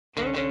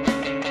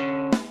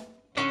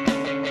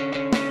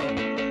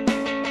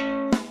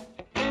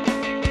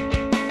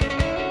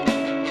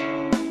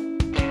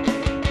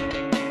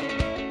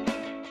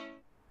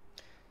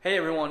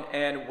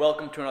and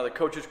welcome to another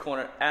Coach's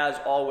Corner. As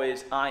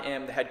always, I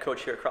am the head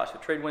coach here at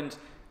CrossFit Tradewinds.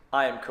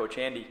 I am Coach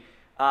Andy.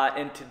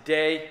 And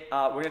today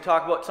we're going to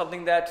talk about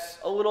something that's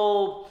a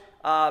little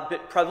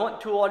bit prevalent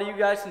to a lot of you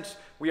guys since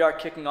we are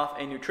kicking off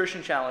a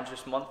nutrition challenge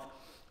this month.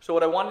 So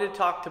what I wanted to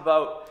talk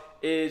about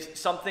is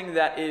something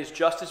that is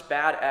just as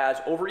bad as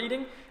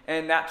overeating,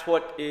 and that's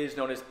what is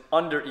known as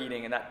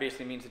undereating, and that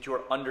basically means that you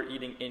are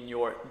undereating in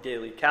your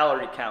daily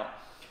calorie count.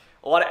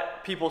 A lot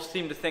of people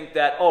seem to think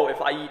that, oh,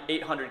 if I eat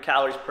 800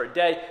 calories per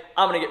day,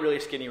 I'm going to get really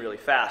skinny really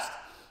fast.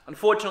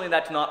 Unfortunately,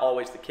 that's not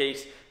always the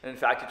case, and in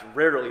fact, it's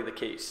rarely the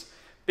case.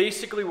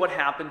 Basically, what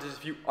happens is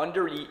if you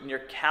undereat in your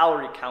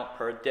calorie count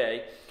per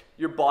day,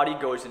 your body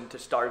goes into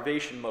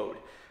starvation mode.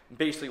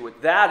 Basically, what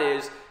that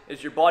is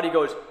your body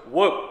goes,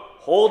 whoa,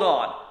 hold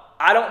on.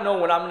 I don't know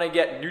when I'm going to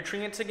get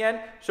nutrients again,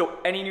 so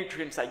any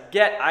nutrients I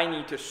get, I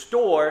need to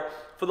store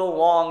for the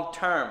long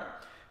term.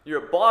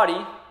 Your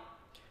body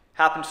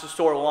happens to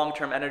store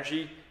long-term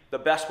energy the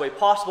best way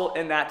possible,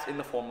 and that's in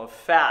the form of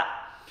fat.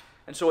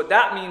 And so what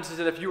that means is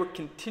that if you are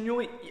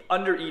continually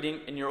under-eating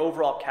in your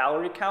overall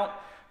calorie count,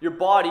 your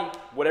body,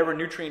 whatever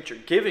nutrients you're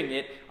giving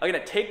it, are going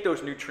to take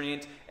those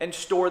nutrients and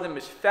store them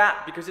as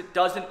fat because it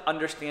doesn't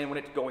understand when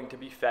it's going to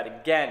be fed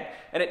again,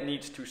 and it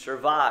needs to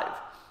survive.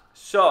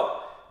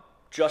 So,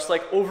 just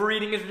like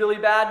overeating is really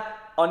bad,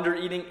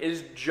 undereating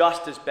is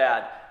just as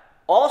bad.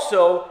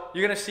 Also,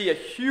 you're going to see a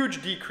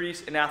huge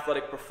decrease in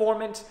athletic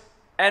performance,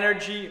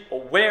 energy,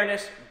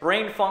 awareness,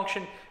 brain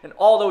function, and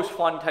all those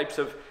fun types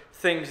of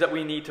things that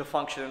we need to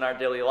function in our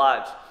daily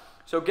lives.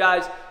 So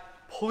guys,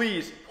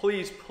 please,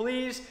 please,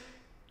 please,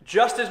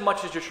 just as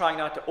much as you're trying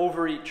not to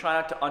overeat, try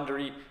not to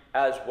undereat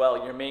as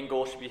well. Your main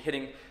goal should be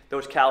hitting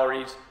those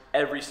calories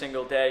every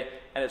single day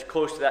and as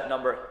close to that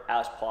number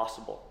as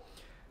possible.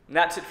 And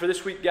that's it for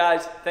this week,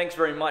 guys. Thanks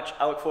very much.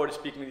 I look forward to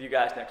speaking with you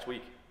guys next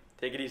week.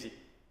 Take it easy.